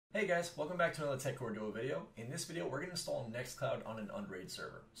Hey guys, welcome back to another TechCore Duo video. In this video, we're going to install Nextcloud on an unRAID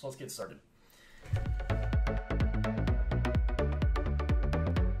server. So let's get started.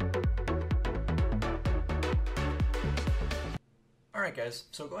 Alright guys,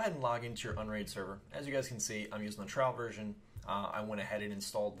 so go ahead and log into your unRAID server. As you guys can see, I'm using the trial version. I went ahead and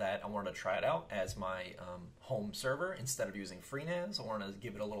installed that. I wanted to try it out as my home server instead of using FreeNAS. I wanted to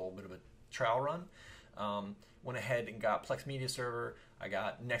give it a little bit of a trial run. Went ahead and got Plex Media Server. I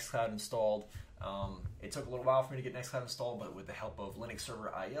got Nextcloud installed. It took a little while for me to get Nextcloud installed, but with the help of Linux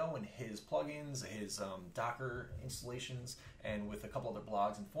Server IO and his plugins, his Docker installations, and with a couple other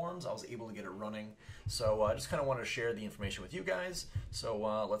blogs and forums, I was able to get it running. So I just kind of wanted to share the information with you guys. So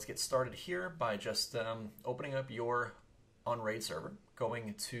let's get started here by just opening up your unRAID server,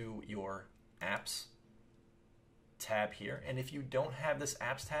 going to your apps tab here, and if you don't have this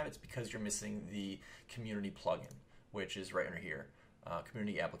apps tab, it's because you're missing the community plugin, which is right under here.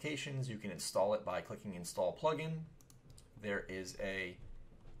 Community applications, you can install it by clicking install plugin. There is a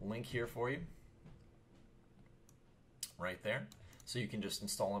link here for you right there, so you can just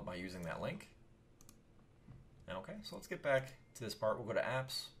install it by using that link. Okay, so let's get back to this part. We'll go to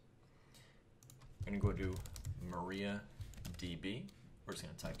apps. We're going to go to MariaDB. We're just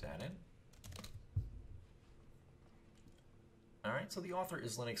going to type that in. Alright, so the author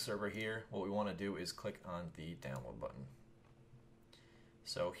is Linux Server here. What we want to do is click on the download button.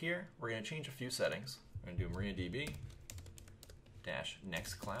 So here, we're going to change a few settings. We're going to do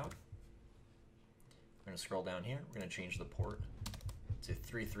MariaDB-Nextcloud. We're going to scroll down here. We're going to change the port to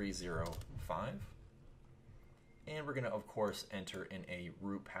 3305. And we're going to, of course, enter in a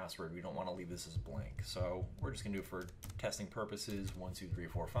root password. We don't want to leave this as blank. So we're just going to do, for testing purposes,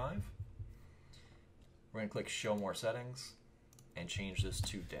 12345. We're going to click Show More Settings and change this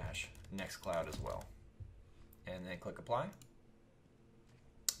to -Nextcloud as well. And then click Apply.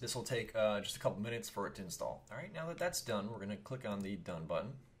 This will take just a couple minutes for it to install. All right, now that that's done, we're going to click on the Done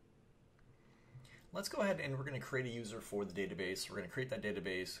button. Let's go ahead and we're going to create a user for the database. We're going to create that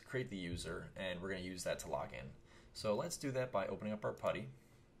database, create the user, and we're going to use that to log in. So let's do that by opening up our PuTTY.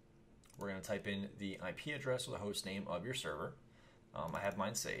 We're going to type in the IP address or the host name of your server. I have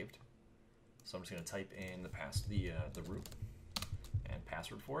mine saved, so I'm just going to type in the root and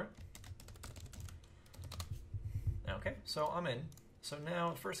password for it. Okay, so I'm in. So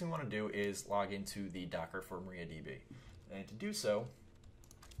now the first thing we want to do is log into the Docker for MariaDB. And to do so,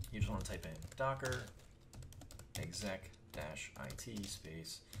 you just want to type in docker exec-it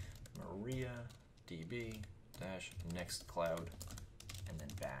space MariaDB-Nextcloud and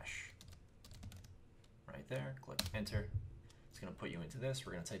then bash. Right there, click enter. It's going to put you into this.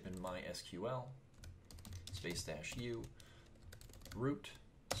 We're going to type in mysql space -u root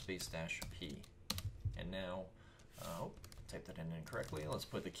space -p. And now, type that in incorrectly. Let's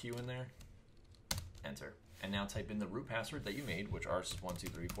put the Q in there. Enter. And now type in the root password that you made, which ours is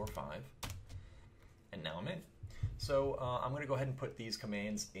 12345. And now I'm in. So I'm going to go ahead and put these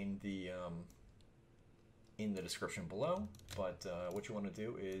commands in the description below. But what you want to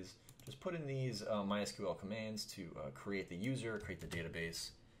do is just put in these MySQL commands to create the user, create the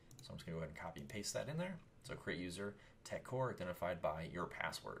database. So I'm just going to go ahead and copy and paste that in there. So create user, TechCore, identified by your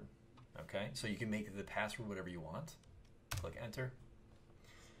password. Okay, so you can make the password whatever you want. Click enter.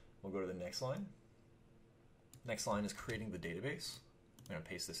 We'll go to the next line. Next line is creating the database. I'm going to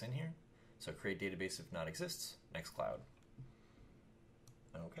paste this in here. So create database if not exists, Nextcloud.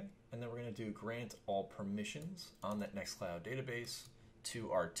 Okay, and then we're going to do grant all permissions on that Nextcloud database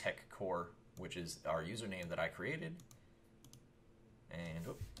to our TechCore, which is our username that I created. And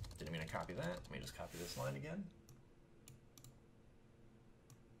didn't mean to copy that. Let me just copy this line again.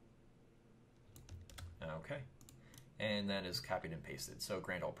 Okay, and that is copied and pasted. So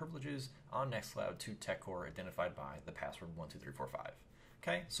grant all privileges on Nextcloud to TechCore identified by the password 12345.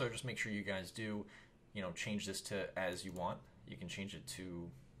 Okay, so just make sure you guys do, change this to as you want. You can change it to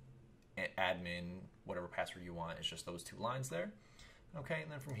admin, whatever password you want. It's just those two lines there. Okay,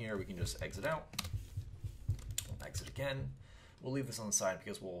 and then from here we can just exit out. We'll exit again. We'll leave this on the side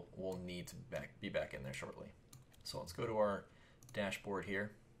because we'll need to be back in there shortly. So let's go to our dashboard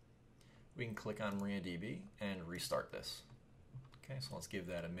here. We can click on MariaDB and restart this. Okay, so let's give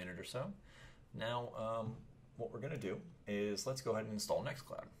that a minute or so. Now, what we're going to do is let's go ahead and install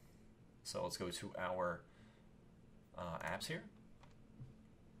Nextcloud. So let's go to our apps here.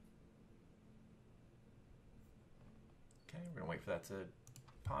 Okay, we're going to wait for that to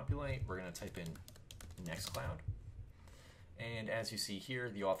populate. We're going to type in Nextcloud. And as you see here,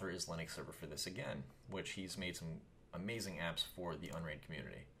 the author is Linux Server for this again, which he's made some amazing apps for the unRAID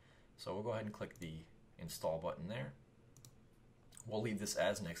community. So we'll go ahead and click the install button there. We'll leave this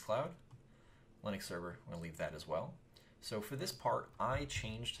as nextcloud. Linux server, we're going to leave that as well. So for this part, I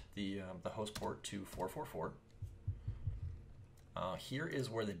changed the host port to 444. Here is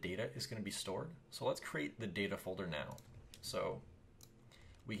where the data is going to be stored. So let's create the data folder now. So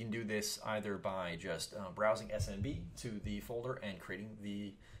we can do this either by just browsing SMB to the folder and creating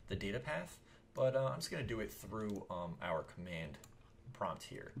the data path, but I'm just going to do it through our command prompt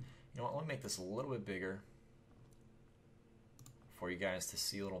here. You know what, let me make this a little bit bigger for you guys to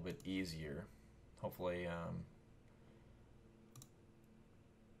see a little bit easier. Hopefully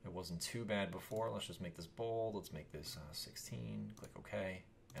it wasn't too bad before. Let's just make this bold. Let's make this 16. Click OK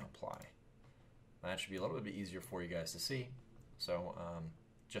and apply. That should be a little bit easier for you guys to see. So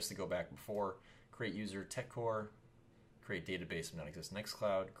just to go back before, create user tech core, create database of non-exist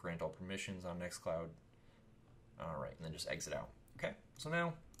nextcloud, grant all permissions on nextcloud. All right, and then just exit out. Okay, so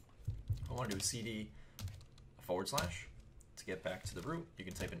now I want to do a cd / to get back to the root. You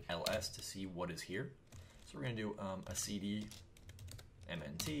can type in ls to see what is here. So we're going to do a cd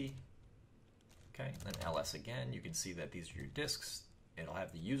mnt, okay, and then ls again. You can see that these are your disks. It'll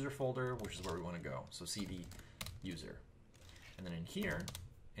have the user folder, which is where we want to go. So cd user. And then in here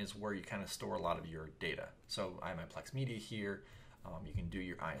is where you kind of store a lot of your data. So I have my Plex Media here. You can do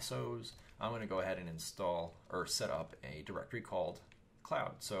your ISOs. I'm going to go ahead and install or set up a directory called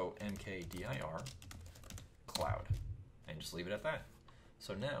cloud. So mkdir cloud, and just leave it at that.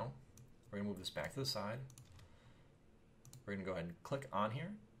 So now we're going to move this back to the side. We're going to go ahead and click on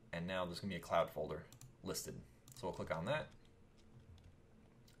here, and now there's going to be a cloud folder listed. So we'll click on that.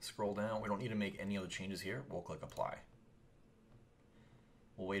 Scroll down. We don't need to make any other changes here. We'll click apply.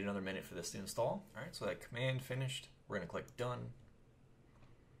 We'll wait another minute for this to install. All right, so that command finished. We're going to click done.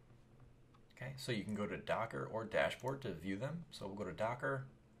 Okay, so you can go to Docker or Dashboard to view them. So we'll go to Docker.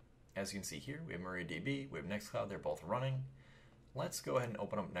 As you can see here, we have MariaDB, we have Nextcloud, they're both running. Let's go ahead and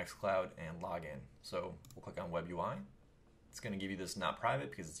open up Nextcloud and log in. So we'll click on Web UI. It's going to give you this not private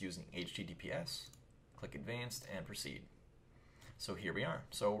because it's using HTTPS. Click Advanced and proceed. So here we are.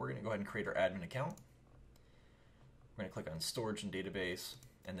 So we're going to go ahead and create our admin account. We're going to click on Storage and Database,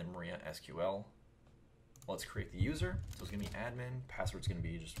 and then Maria SQL. Let's create the user. So it's going to be admin. Password's going to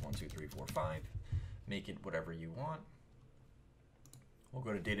be just 12345. Make it whatever you want. We'll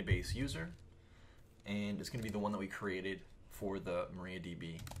go to database user, and it's going to be the one that we created for the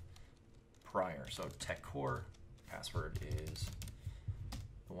MariaDB prior. So tech core, password is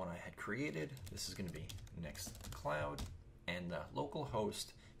the one I had created. This is going to be nextcloud, and the local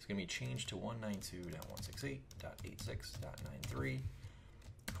host is going to be changed to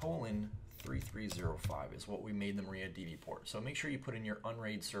 192.168.86.93:3305 is what we made the MariaDB port. So make sure you put in your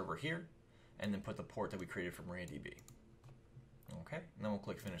unRAID server here, and then put the port that we created for MariaDB. Okay, and then we'll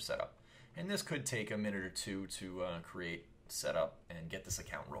click Finish Setup. And this could take a minute or two to create, setup, and get this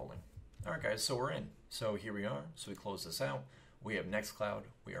account rolling. All right, guys, so we're in. So here we are. So we close this out. We have Nextcloud.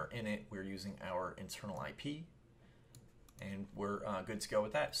 We are in it. We're using our internal IP, and we're good to go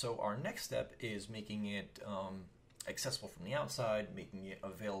with that. So our next step is making it accessible from the outside, making it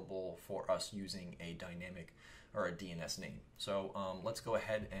available for us using a dynamic or a DNS name. So let's go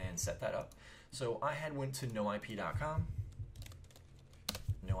ahead and set that up. So I had went to noip.com,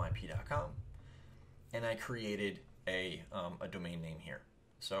 and I created a domain name here.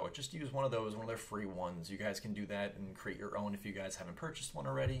 So just use one of their free ones. You guys can do that and create your own if you guys haven't purchased one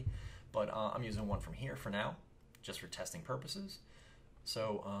already. But I'm using one from here for now, just for testing purposes.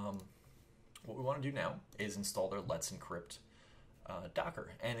 So what we want to do now is install their Let's Encrypt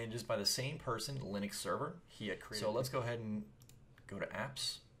Docker, and it is by the same person, Linux server he had created. So let's go ahead and go to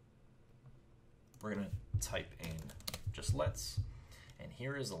apps. We're going to type in just Let's, and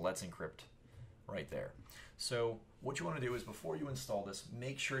here is the Let's Encrypt right there. So what you want to do is before you install this,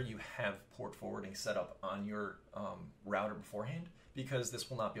 make sure you have port forwarding set up on your router beforehand, because this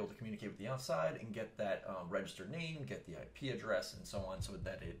will not be able to communicate with the outside and get that registered name, get the IP address, and so on, so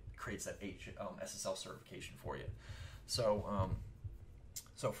that it creates that SSL certification for you. So,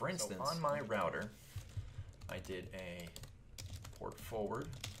 so for instance, on my router, I did a port forward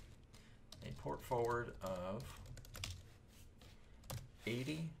of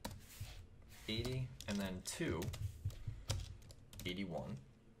 80, 80, and then 281,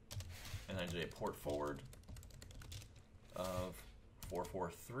 and I did a port forward of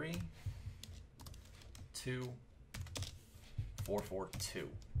 443 to 442.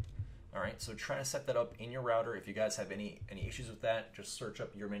 All right, so try to set that up in your router. If you guys have any issues with that, just search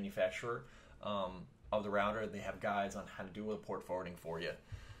up your manufacturer of the router. They have guides on how to do a port forwarding for you.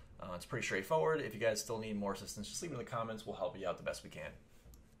 It's pretty straightforward. If you guys still need more assistance, just leave it in the comments. We'll help you out the best we can.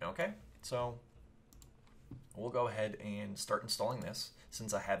 Okay, so we'll go ahead and start installing this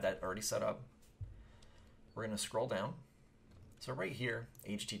since I have that already set up. We're going to scroll down. So right here,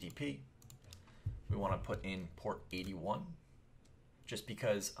 HTTP, we want to put in port 81 just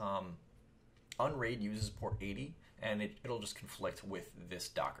because unRAID uses port 80 and it'll just conflict with this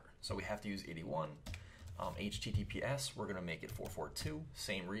Docker. So we have to use 81. HTTPS, we're going to make it 442,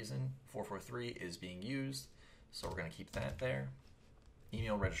 same reason. 443 is being used, so we're going to keep that there.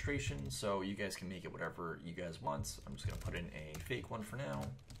 Email registration, so you guys can make it whatever you guys want. I'm just going to put in a fake one for now.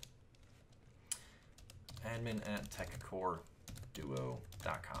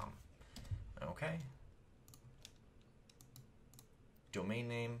 admin@techcoreduo.com. Okay. Domain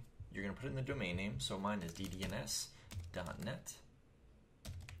name, you're going to put in the domain name, so mine is ddns.net.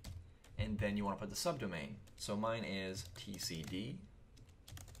 And then you want to put the subdomain. So mine is tcd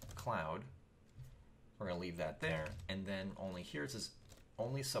cloud. We're going to leave that there. And then only here it says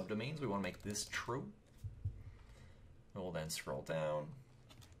only subdomains. We want to make this true. We'll then scroll down.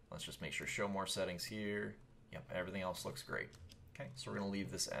 Let's just make sure show more settings here. Yep, everything else looks great. Okay, so we're going to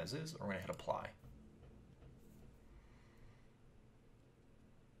leave this as is. We're going to hit apply.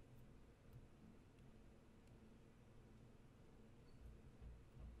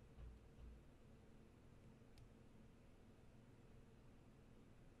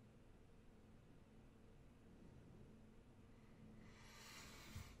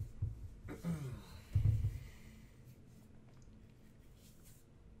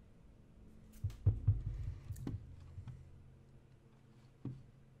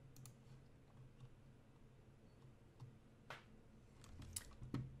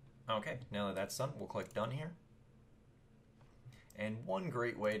 Okay, now that that's done, we'll click done here. And one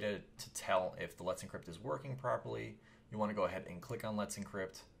great way to tell if the Let's Encrypt is working properly, you want to go ahead and click on Let's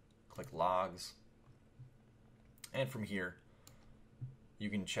Encrypt, click logs, and from here you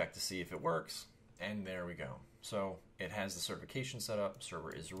can check to see if it works, and there we go. So it has the certification set up,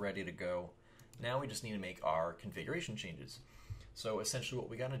 server is ready to go. Now we just need to make our configuration changes. So essentially what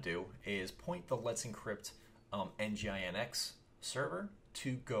we got to do is point the Let's Encrypt NGINX server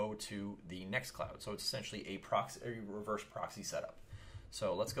to go to the nextcloud. So it's essentially a reverse proxy setup.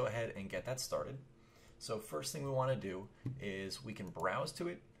 So let's go ahead and get that started. So first thing we want to do is we can browse to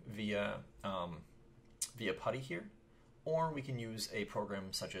it via PuTTY here, or we can use a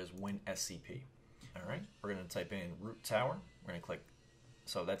program such as WinSCP. All right, we're going to type in root tower. We're going to click.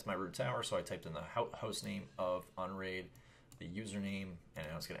 So that's my root tower. So I typed in the host name of unRAID, the username, and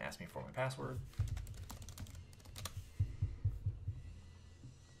now it's going to ask me for my password.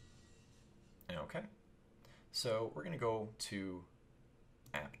 Okay, so we're going to go to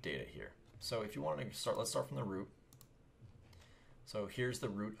app data here. So if you want to start, let's start from the root. So here's the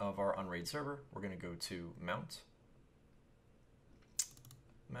root of our unRAID server. We're going to go to mount,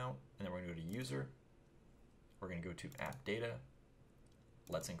 and then we're going to go to user. We're going to go to app data,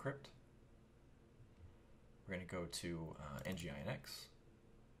 Let's Encrypt. We're going to go to NGINX,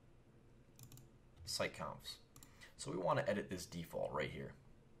 siteconfs. So we want to edit this default right here.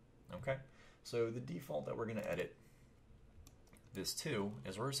 Okay. So the default that we're going to edit this to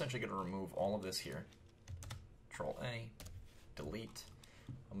is we're essentially going to remove all of this here. Control A, delete.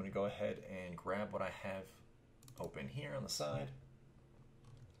 I'm going to go ahead and grab what I have open here on the side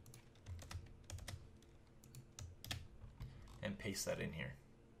and paste that in here.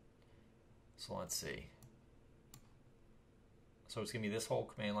 So let's see. So it's going to be this whole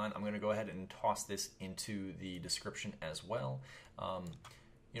command line. I'm going to go ahead and toss this into the description as well.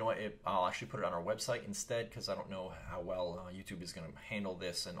 You know what, I'll actually put it on our website instead because I don't know how well YouTube is going to handle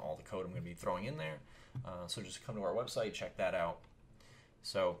this and all the code I'm going to be throwing in there. So just come to our website, check that out.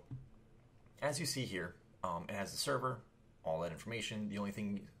 So as you see here, it has the server, all that information. The only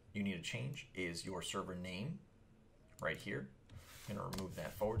thing you need to change is your server name right here. I'm going to remove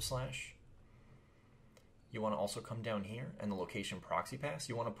that /. You want to also come down here and the location proxy pass.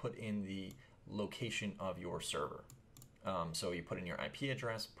 You want to put in the location of your server. So you put in your IP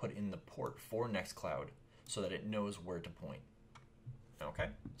address, put in the port for nextcloud so that it knows where to point. Okay,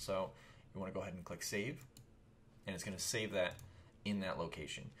 so you want to go ahead and click save, and it's going to save that in that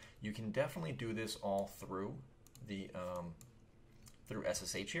location. You can definitely do this all through the through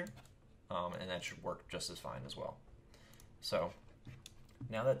SSH here, and that should work just as fine as well. So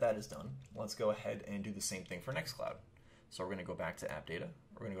now that that is done, let's go ahead and do the same thing for nextcloud. So we're going to go back to app data.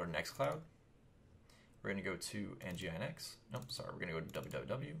 We're going to go to nextcloud. We're going to go to NGINX. Nope, sorry. We're going to go to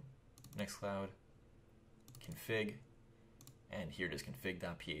www, nextcloud, config, and here it is,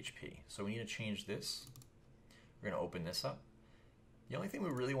 config.php. So we need to change this. We're going to open this up. The only thing we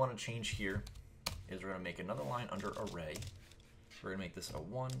really want to change here is we're going to make another line under array. We're going to make this a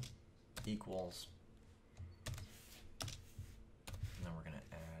 1 equals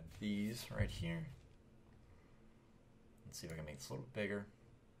these right here. Let's see if I can make this a little bit bigger.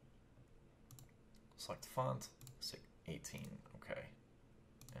 Select font, say 18, okay,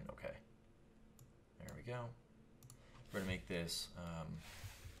 and okay. There we go. We're gonna make this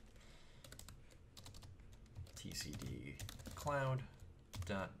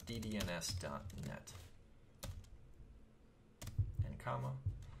tcdcloud.ddns.net and comma,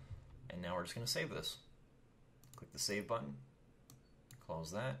 and now we're just gonna save this. Click the save button,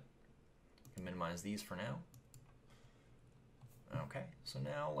 close that. You can minimize these for now. Okay, so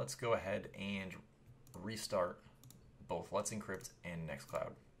now let's go ahead and restart both Let's Encrypt and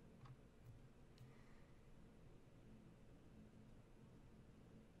nextcloud.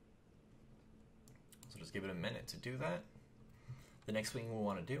 So just give it a minute to do that. The next thing we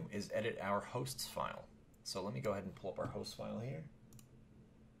want to do is edit our hosts file. So let me go ahead and pull up our host file here.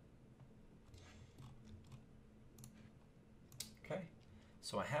 Okay,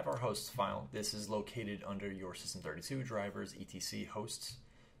 so I have our hosts file. This is located under your System32 drivers, etc hosts.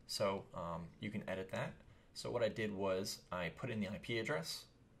 So you can edit that. So what I did was I put in the IP address,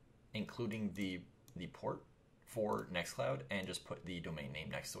 including the port for nextcloud, and just put the domain name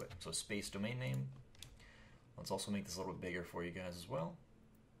next to it. So space domain name. Let's also make this a little bit bigger for you guys as well.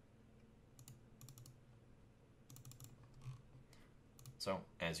 So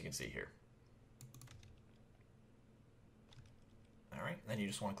as you can see here. All right, then you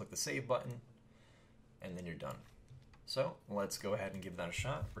just want to click the save button, and then you're done. So let's go ahead and give that a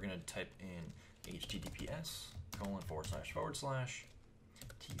shot. We're going to type in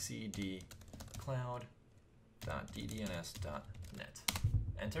https://tcdcloud.ddns.net.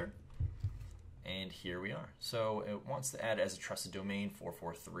 Enter. And here we are. So it wants to add as a trusted domain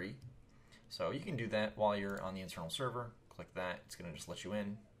 443. So you can do that while you're on the internal server. Click that. It's going to just let you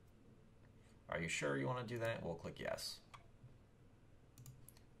in. Are you sure you want to do that? We'll click yes.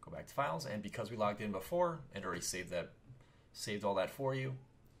 Go back to files, and because we logged in before, it already saved all that for you.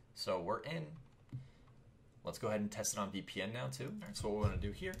 So we're in. Let's go ahead and test it on VPN now too. All right, so what we want to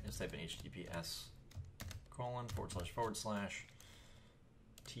do here is type in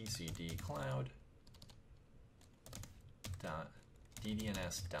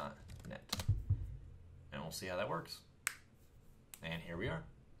and we'll see how that works. And here we are.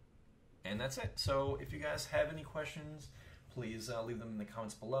 And that's it. So if you guys have any questions, please leave them in the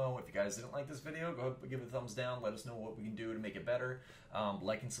comments below. If you guys didn't like this video, go ahead and give it a thumbs down. Let us know what we can do to make it better.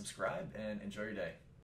 Like and subscribe, and enjoy your day.